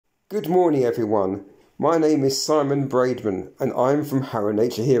Good morning everyone, my name is Simon Braidman and I'm from Harrow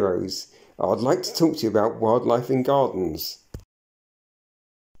Nature Heroes. I'd like to talk to you about wildlife in gardens.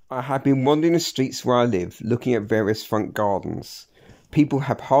 I have been wandering the streets where I live looking at various front gardens. People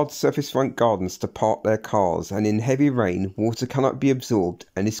have hard surface front gardens to park their cars, and in heavy rain water cannot be absorbed,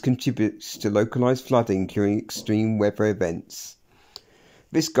 and this contributes to localised flooding during extreme weather events.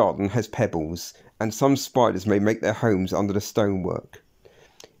 This garden has pebbles and some spiders may make their homes under the stonework.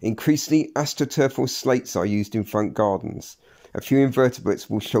 Increasingly, astroturf or slates are used in front gardens. A few invertebrates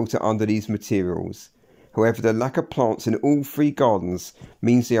will shelter under these materials. However, the lack of plants in all three gardens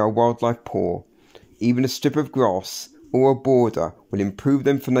means they are wildlife poor. Even a strip of grass or a border will improve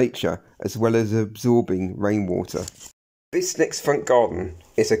them for nature as well as absorbing rainwater. This next front garden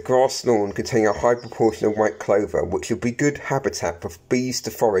is a grass lawn containing a high proportion of white clover, which will be good habitat for bees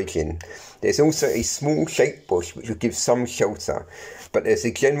to forage in. There's also a small shaped bush which will give some shelter, but there's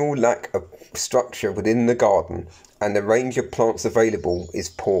a general lack of structure within the garden and the range of plants available is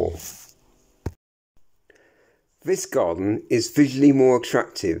poor. This garden is visually more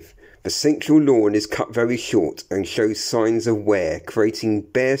attractive. The central lawn is cut very short and shows signs of wear, creating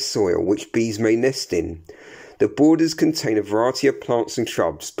bare soil which bees may nest in. The borders contain a variety of plants and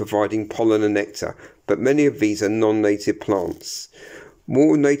shrubs providing pollen and nectar, but many of these are non-native plants.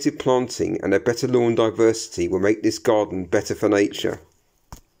 More native planting and a better lawn diversity will make this garden better for nature.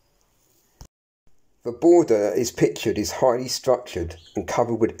 The border is pictured as highly structured and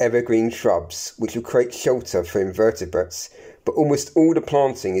covered with evergreen shrubs, which will create shelter for invertebrates, but almost all the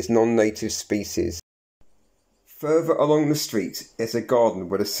planting is non-native species. Further along the street is a garden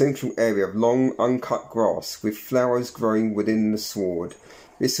with a central area of long uncut grass with flowers growing within the sward.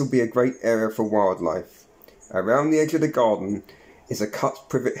 This will be a great area for wildlife. Around the edge of the garden is a cut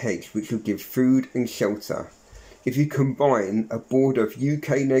privet hedge which will give food and shelter. If you combine a border of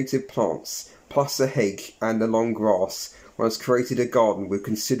UK native plants plus a hedge and the long grass, one has created a garden with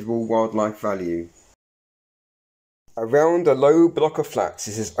considerable wildlife value. Around a low block of flats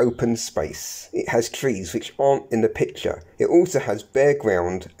is this open space. It has trees which aren't in the picture. It also has bare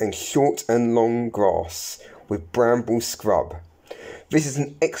ground and short and long grass with bramble scrub. This is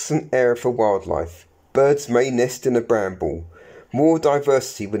an excellent area for wildlife. Birds may nest in the bramble. More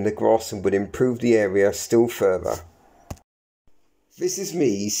diversity within the grass would improve the area still further. This is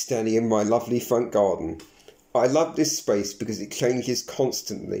me standing in my lovely front garden. I love this space because it changes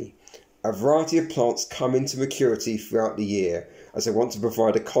constantly. A variety of plants come into maturity throughout the year, as I want to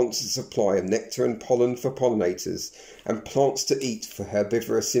provide a constant supply of nectar and pollen for pollinators, and plants to eat for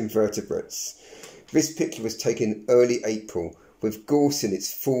herbivorous invertebrates. This picture was taken early April, with gorse in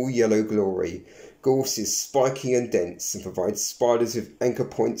its full yellow glory. Gorse is spiky and dense and provides spiders with anchor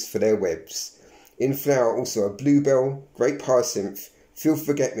points for their webs. In flower also are bluebell, great hyacinth, field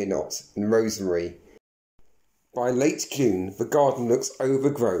forget-me-not and rosemary. By late June, the garden looks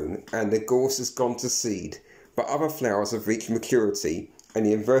overgrown and the gorse has gone to seed, but other flowers have reached maturity and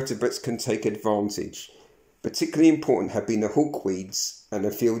the invertebrates can take advantage. Particularly important have been the hawkweeds and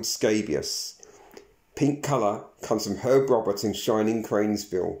the field scabious. Pink colour comes from Herb Robert and Shining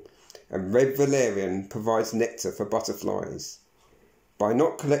Cranesbill, and red valerian provides nectar for butterflies. By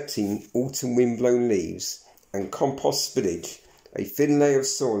not collecting autumn wind-blown leaves and compost spillage, a thin layer of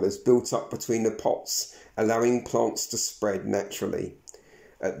soil is built up between the pots, allowing plants to spread naturally.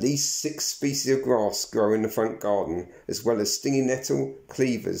 At least 6 species of grass grow in the front garden, as well as stinging nettle,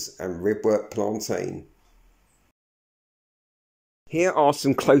 cleavers and ribwort plantain. Here are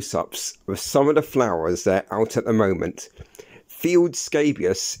some close-ups of some of the flowers that are out at the moment. Field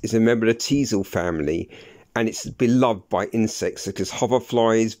scabious is a member of the teasel family, and it's beloved by insects such as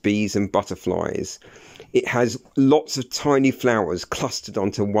hoverflies, bees and butterflies. It has lots of tiny flowers clustered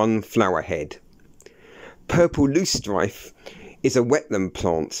onto one flower head. Purple loosestrife is a wetland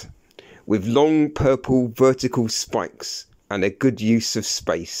plant with long purple vertical spikes and a good use of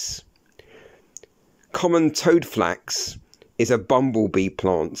space. Common toadflax is a bumblebee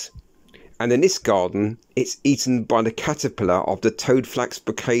plant, and in this garden it's eaten by the caterpillar of the toadflax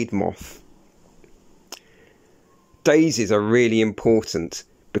brocade moth. Daisies are really important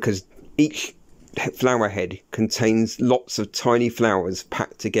because each flower head contains lots of tiny flowers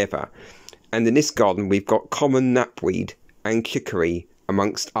packed together, and in this garden we've got common knapweed and chicory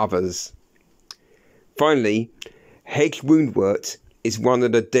amongst others. Finally, hedge woundwort is one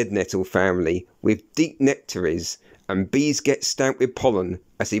of the dead nettle family with deep nectaries, and bees get stamped with pollen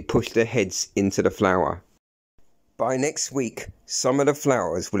as they push their heads into the flower. By next week some of the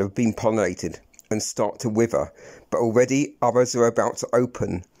flowers will have been pollinated and start to wither, but already others are about to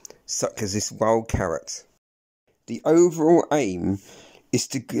open, such as this wild carrot. The overall aim is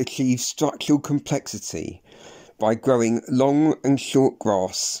to achieve structural complexity by growing long and short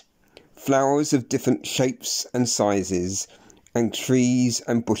grass, flowers of different shapes and sizes, and trees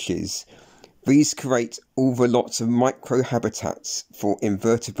and bushes. These create all the lots of microhabitats for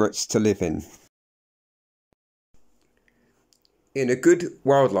invertebrates to live in. In a good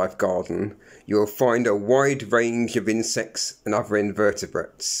wildlife garden, you will find a wide range of insects and other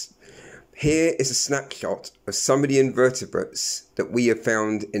invertebrates. Here is a snapshot of some of the invertebrates that we have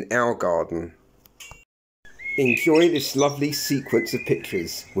found in our garden. Enjoy this lovely sequence of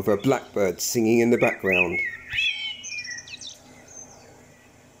pictures with a blackbird singing in the background.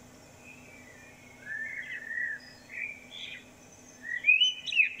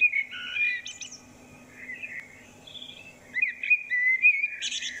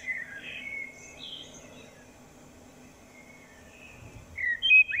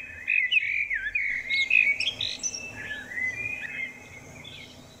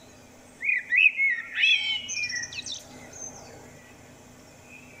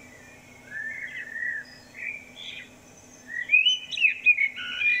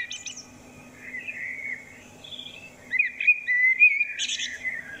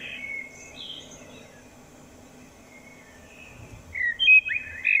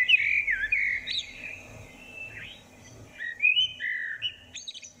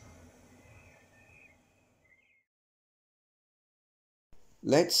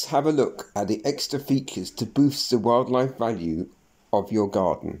 Let's have a look at the extra features to boost the wildlife value of your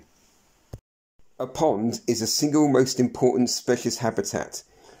garden. A pond is the single most important specialist habitat.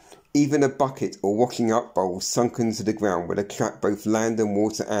 Even a bucket or washing up bowl sunk into the ground will attract both land and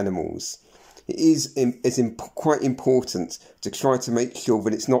water animals. It is quite important to try to make sure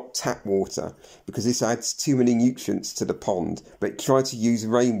that it's not tap water, because this adds too many nutrients to the pond, but try to use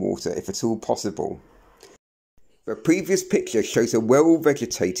rainwater if at all possible. The previous picture shows a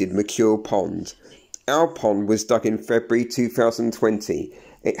well-vegetated mature pond. Our pond was dug in February 2020.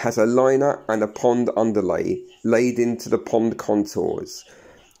 It has a liner and a pond underlay laid into the pond contours.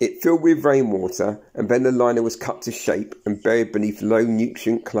 It filled with rainwater, and then the liner was cut to shape and buried beneath low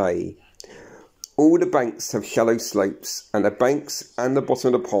nutrient clay. All the banks have shallow slopes, and the banks and the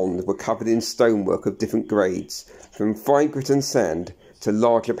bottom of the pond were covered in stonework of different grades, from fine grit and sand to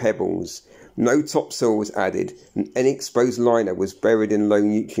larger pebbles. No topsoil was added, and any exposed liner was buried in low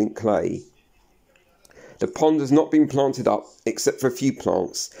nutrient clay. The pond has not been planted up except for a few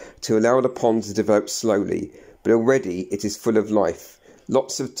plants to allow the pond to develop slowly, but already it is full of life.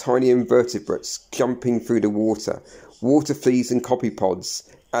 Lots of tiny invertebrates jumping through the water, water fleas and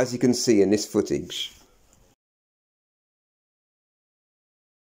copepods, as you can see in this footage.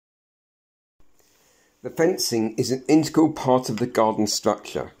 The fencing is an integral part of the garden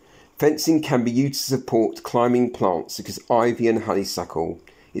structure. Fencing can be used to support climbing plants such as ivy and honeysuckle.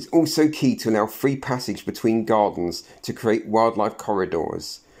 It's also key to allow free passage between gardens to create wildlife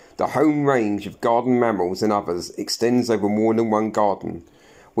corridors. The home range of garden mammals and others extends over more than one garden.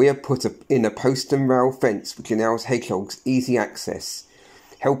 We have put in a post and rail fence which allows hedgehogs easy access,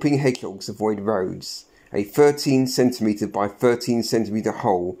 helping hedgehogs avoid roads. A 13 cm by 13 cm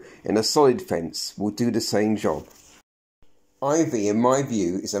hole in a solid fence will do the same job. Ivy, in my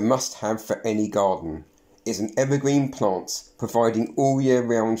view, is a must-have for any garden. It's an evergreen plant, providing all year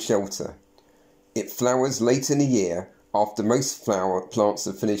round shelter. It flowers late in the year, after most flower plants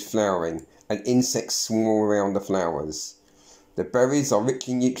have finished flowering, and insects swarm around the flowers. The berries are rich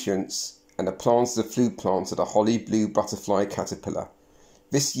in nutrients, and the plants of the food plant are the holly blue butterfly caterpillar.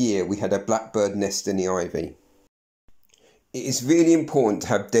 This year we had a blackbird nest in the ivy. It is really important to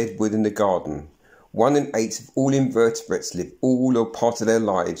have dead wood in the garden. 1 in 8 of all invertebrates live all or part of their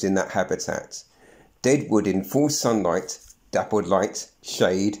lives in that habitat. Dead wood in full sunlight, dappled light,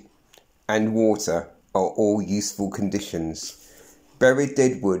 shade, and water are all useful conditions. Buried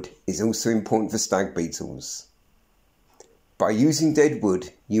dead wood is also important for stag beetles. By using dead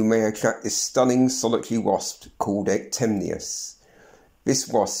wood, you may attract this stunning solitary wasp called Ectemnius. This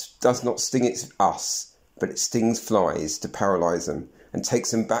wasp does not sting us, but it stings flies to paralyse them and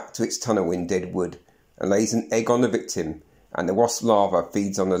takes them back to its tunnel in dead wood and lays an egg on the victim, and the wasp larva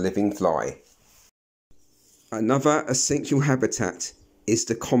feeds on the living fly. Another essential habitat is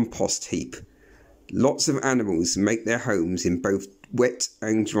the compost heap. Lots of animals make their homes in both wet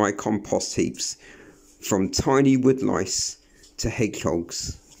and dry compost heaps, from tiny woodlice to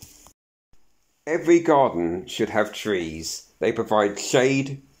hedgehogs. Every garden should have trees. They provide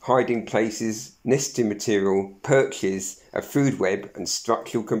shade, hiding places, nesting material, perches, a food web and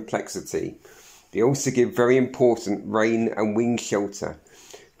structural complexity. They also give very important rain and wind shelter.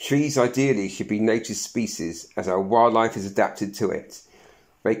 Trees ideally should be native species as our wildlife is adapted to it.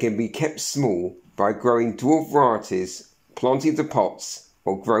 They can be kept small by growing dwarf varieties, planted into pots,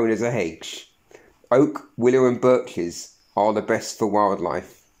 or grown as a hedge. Oak, willow and birches are the best for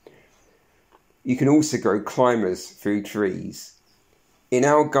wildlife. You can also grow climbers through trees. In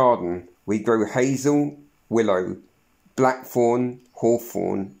our garden, we grow hazel, willow, blackthorn,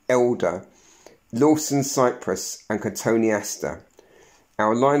 hawthorn, elder, Lawson cypress and cotoneaster.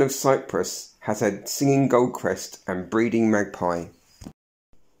 Our line of cypress has a singing goldcrest and breeding magpie.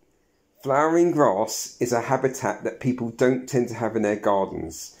 Flowering grass is a habitat that people don't tend to have in their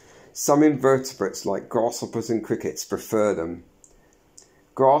gardens. Some invertebrates like grasshoppers and crickets prefer them.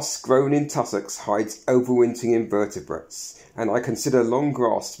 Grass grown in tussocks hides overwintering invertebrates, and I consider long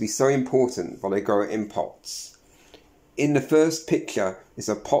grass to be so important that I grow it in pots. In the first picture is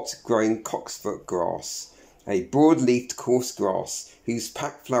a pot growing cocksfoot grass, a broad-leafed coarse grass whose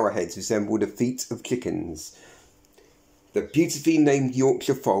packed flower heads resemble the feet of chickens. The beautifully named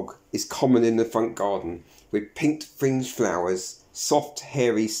Yorkshire fog is common in the front garden, with pink fringed flowers, soft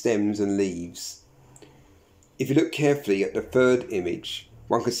hairy stems and leaves. If you look carefully at the third image,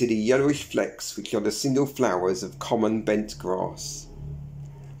 one can see the yellowish flecks which are the single flowers of common bent grass.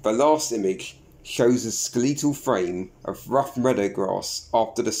 The last image shows a skeletal frame of rough meadow grass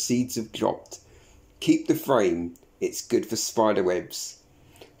after the seeds have dropped. Keep the frame, it's good for spider webs.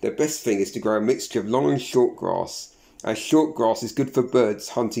 The best thing is to grow a mixture of long and short grass, as short grass is good for birds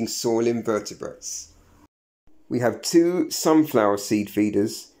hunting soil invertebrates. We have 2 sunflower seed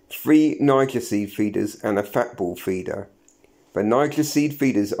feeders, 3 Niger seed feeders and a fat ball feeder. The Niger seed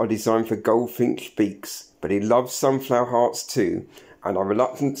feeders are designed for goldfinch beaks, but he loves sunflower hearts too, and are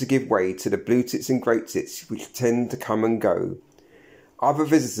reluctant to give way to the blue tits and great tits which tend to come and go. Other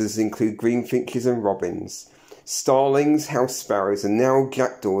visitors include greenfinches and robins. Starlings, house sparrows and now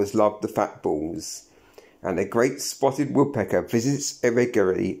jackdaws love the fat balls. And a great spotted woodpecker visits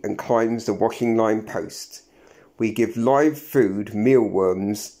irregularly and climbs the washing line post. We give live food,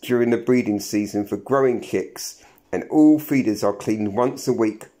 mealworms, during the breeding season for growing chicks, and all feeders are cleaned once a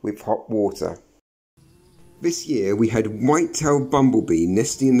week with hot water. This year we had white-tailed bumblebee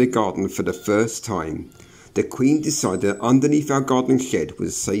nesting in the garden for the first time. The queen decided that underneath our garden shed was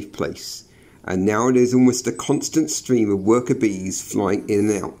a safe place, and now there's almost a constant stream of worker bees flying in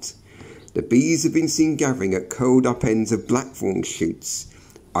and out. The bees have been seen gathering at curled up ends of blackthorn shoots.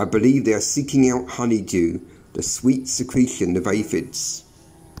 I believe they are seeking out honeydew, the sweet secretion of aphids.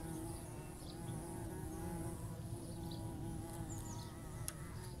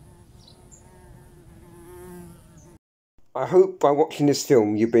 I hope by watching this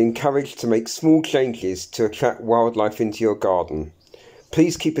film you'll be encouraged to make small changes to attract wildlife into your garden.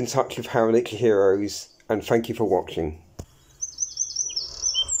 Please keep in touch with How Nature Heroes, and thank you for watching.